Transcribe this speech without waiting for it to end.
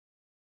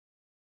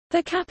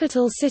The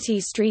Capital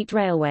City Street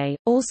Railway,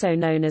 also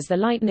known as the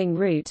Lightning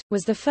Route,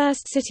 was the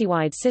first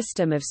citywide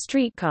system of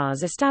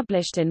streetcars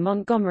established in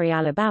Montgomery,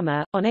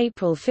 Alabama, on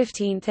April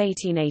 15,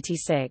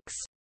 1886.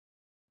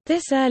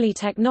 This early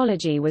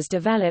technology was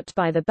developed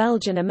by the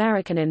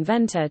Belgian-American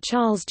inventor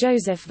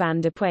Charles-Joseph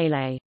van de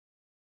Poele.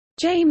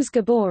 James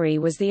Gabori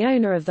was the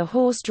owner of the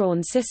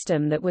horse-drawn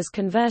system that was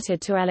converted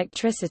to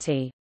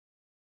electricity.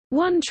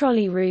 One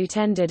trolley route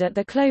ended at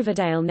the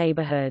Cloverdale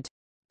neighborhood.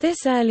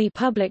 This early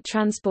public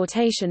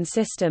transportation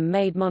system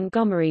made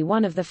Montgomery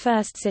one of the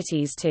first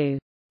cities to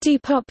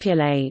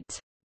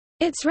depopulate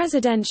its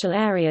residential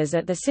areas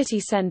at the city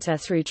center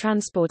through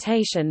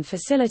transportation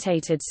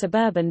facilitated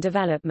suburban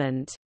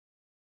development.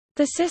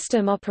 The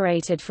system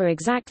operated for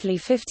exactly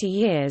 50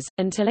 years,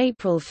 until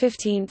April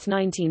 15,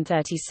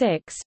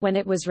 1936, when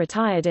it was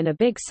retired in a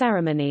big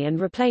ceremony and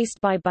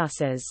replaced by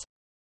buses.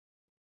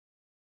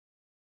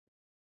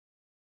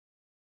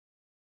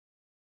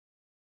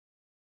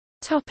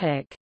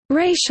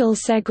 Racial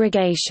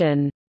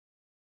segregation.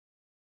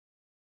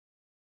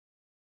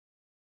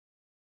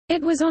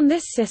 It was on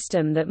this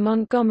system that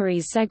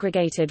Montgomery's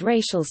segregated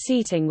racial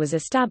seating was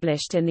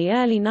established in the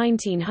early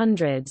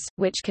 1900s,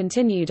 which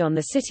continued on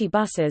the city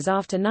buses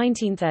after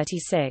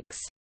 1936.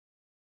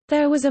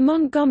 There was a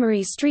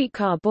Montgomery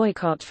streetcar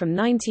boycott from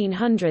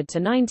 1900 to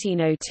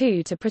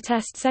 1902 to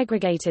protest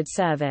segregated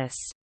service.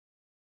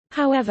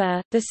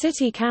 However, the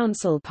City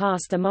Council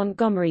passed the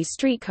Montgomery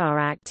Streetcar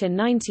Act in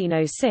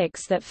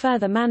 1906 that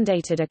further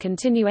mandated a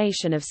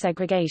continuation of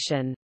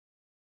segregation.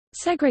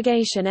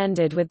 Segregation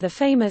ended with the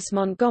famous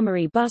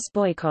Montgomery bus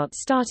boycott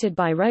started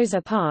by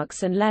Rosa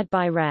Parks and led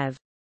by Rev.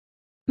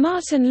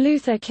 Martin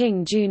Luther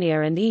King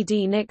Jr. and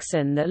E.D.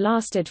 Nixon that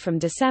lasted from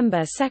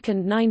December 2,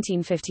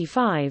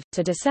 1955,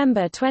 to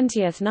December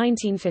 20,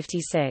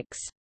 1956.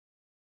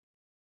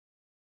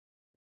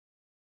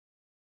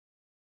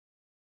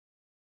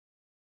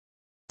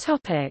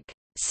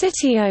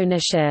 City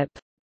ownership.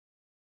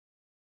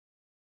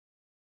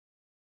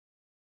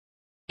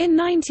 In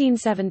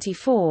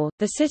 1974,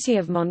 the city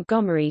of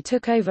Montgomery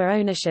took over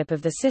ownership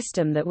of the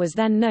system that was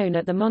then known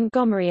as the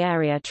Montgomery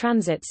Area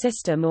Transit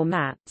System or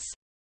MATS.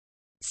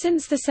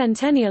 Since the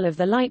centennial of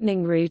the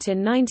Lightning Route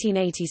in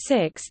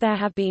 1986, there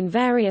have been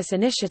various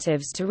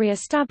initiatives to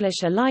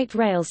re-establish a light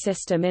rail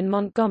system in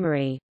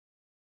Montgomery.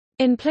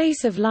 In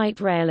place of light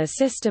rail, a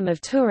system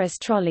of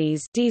tourist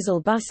trolleys,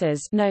 diesel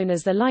buses known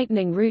as the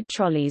Lightning Route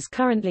trolleys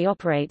currently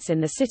operates in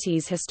the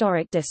city's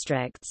historic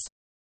districts.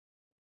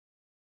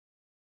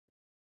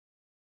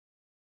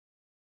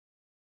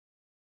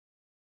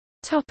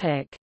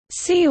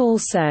 See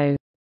also: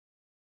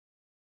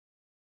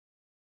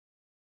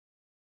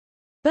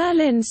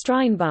 Berlin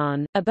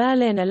Straßenbahn, a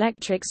Berlin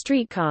electric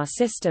streetcar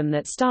system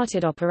that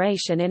started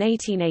operation in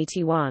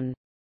 1881.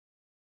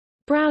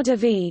 Browder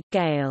v.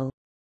 Gale.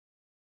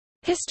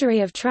 History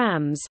of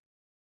trams.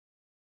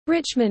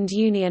 Richmond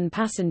Union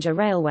Passenger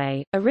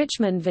Railway, a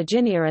Richmond,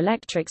 Virginia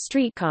electric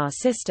streetcar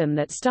system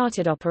that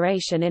started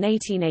operation in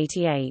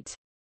 1888.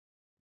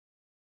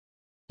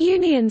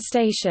 Union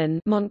Station,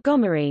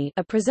 Montgomery,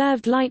 a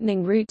preserved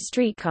Lightning Route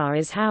streetcar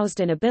is housed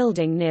in a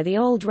building near the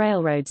old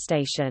railroad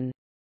station.